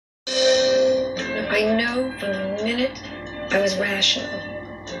I know from the minute I was rational,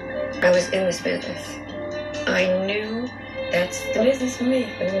 I was in this business. I knew that's the business for me.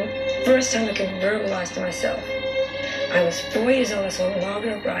 For the first time I could verbalize to myself. I was 4 years old, I saw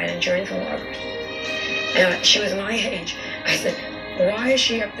Margaret O'Brien and Journey for Margaret. And she was my age. I said, why is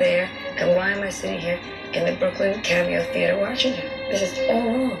she up there and why am I sitting here in the Brooklyn Cameo Theater watching her? This is all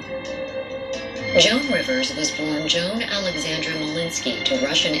wrong. Joan Rivers was born Joan Alexandra Malinsky to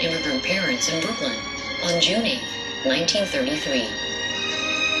Russian immigrant parents in Brooklyn on June 8, 1933.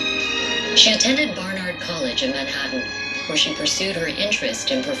 She attended Barnard College in Manhattan, where she pursued her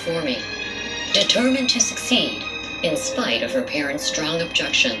interest in performing, determined to succeed in spite of her parents' strong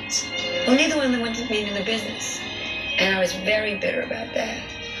objections. Well, neither one of them wanted me in the business, and I was very bitter about that.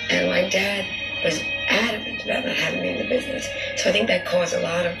 And my dad was adamant about not having me in the business, so I think that caused a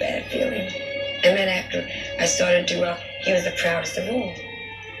lot of bad feeling. And then after I started to do well, he was the proudest of all.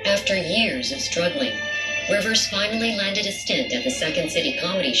 After years of struggling, Rivers finally landed a stint at the Second City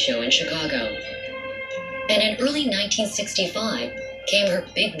Comedy Show in Chicago. And in early 1965 came her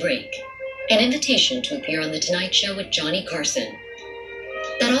big break, an invitation to appear on The Tonight Show with Johnny Carson.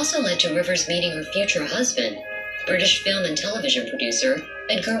 That also led to Rivers meeting her future husband, British film and television producer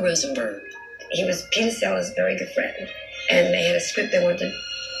Edgar Rosenberg. He was Peter Sellers' very good friend, and they had a script they wanted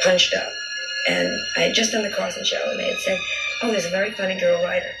punched up. And I had just done the Carson show, and they had said, oh, there's a very funny girl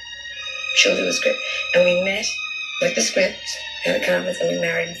writer. She'll do the script. And we met with the script, had a conference, and we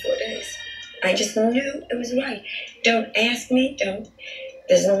married in 4 days. I just knew it was right. Don't ask me,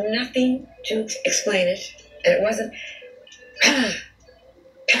 there's nothing to explain it. And it wasn't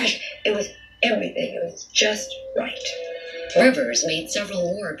passion. It was everything. It was just right. Rivers made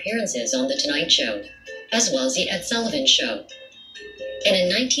several more appearances on The Tonight Show, as well as The Ed Sullivan Show. And in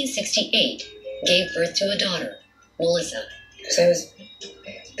 1968, gave birth to a daughter, Melissa. So I was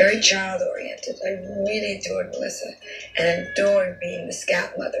very child-oriented. I really adored Melissa, and adored being the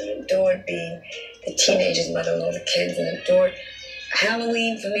scout mother, and adored being the teenager's mother with all the kids, and adored...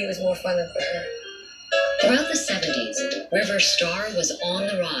 Halloween for me was more fun than for her. Throughout the 70s, Rivers' star was on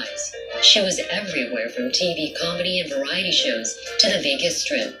the rise. She was everywhere from TV comedy and variety shows to the Vegas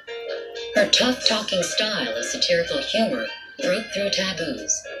Strip. Her tough-talking style of satirical humor broke through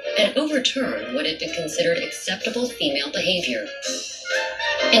taboos and overturned what had been considered acceptable female behavior.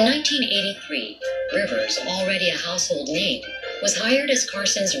 In 1983, Rivers, already a household name, was hired as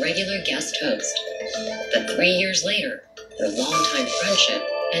Carson's regular guest host. But 3 years later, their longtime friendship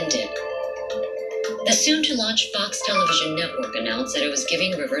ended. The soon-to-launch Fox television network announced that it was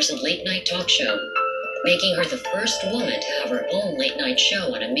giving Rivers a late-night talk show, making her the first woman to have her own late-night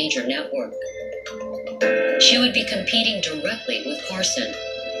show on a major network. She would be competing directly with Carson,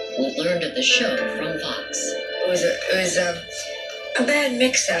 who learned of the show from Fox. It was a bad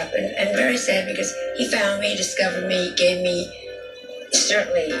mix-up, and very sad, because he found me, discovered me, gave me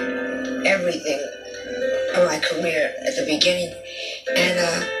certainly everything of my career at the beginning, and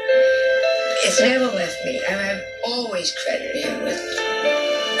it's never left me. And I've always credited him with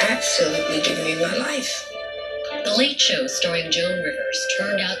absolutely giving me my life. The Late Show starring Joan Rivers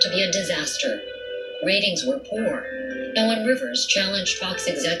turned out to be a disaster. Ratings were poor, and when Rivers challenged Fox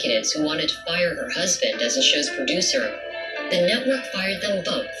executives who wanted to fire her husband as the show's producer, the network fired them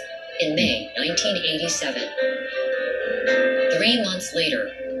both in May 1987. 3 months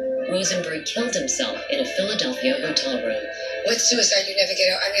later, Rosenberg killed himself in a Philadelphia hotel room. With suicide, you never get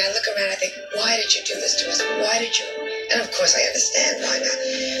out. I mean, I look around, I think, why did you do this to us? Why did you? And of course, I understand why not.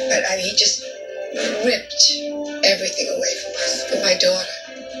 But I mean, he just ripped everything away from us, from my daughter.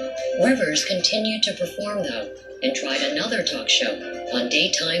 Rivers continued to perform, though, and tried another talk show on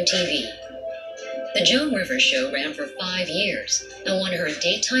daytime TV. The Joan Rivers Show ran for 5 years and won her a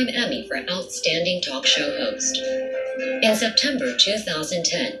Daytime Emmy for Outstanding Talk Show Host. In September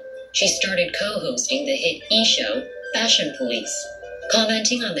 2010, she started co-hosting the hit E! Show, Fashion Police,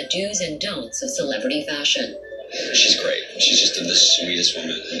 commenting on the do's and don'ts of celebrity fashion. She's great. She's just the sweetest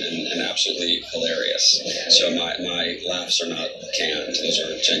woman and absolutely hilarious. So my laughs are not canned. Those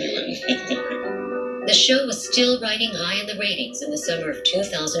are genuine. The show was still riding high in the ratings in the summer of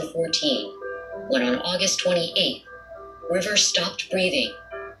 2014, when on August 28th, Rivers stopped breathing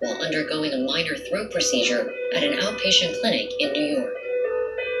while undergoing a minor throat procedure at an outpatient clinic in New York.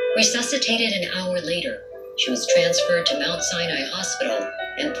 Resuscitated an hour later, she was transferred to Mount Sinai Hospital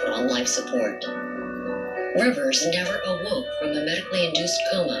and put on life support. Rivers never awoke from a medically induced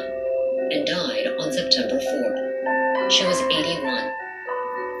coma and died on September 4th. She was 81.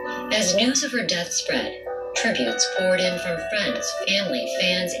 As news of her death spread, tributes poured in from friends, family,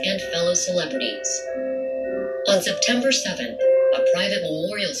 fans, and fellow celebrities. On September 7th, A private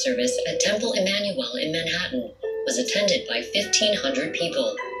memorial service at Temple Emmanuel in Manhattan was attended by 1,500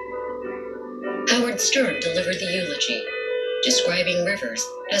 people. Howard Stern delivered the eulogy, describing Rivers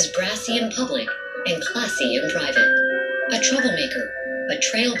as brassy in public and classy in private, a troublemaker, a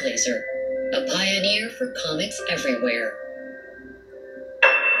trailblazer, a pioneer for comics everywhere.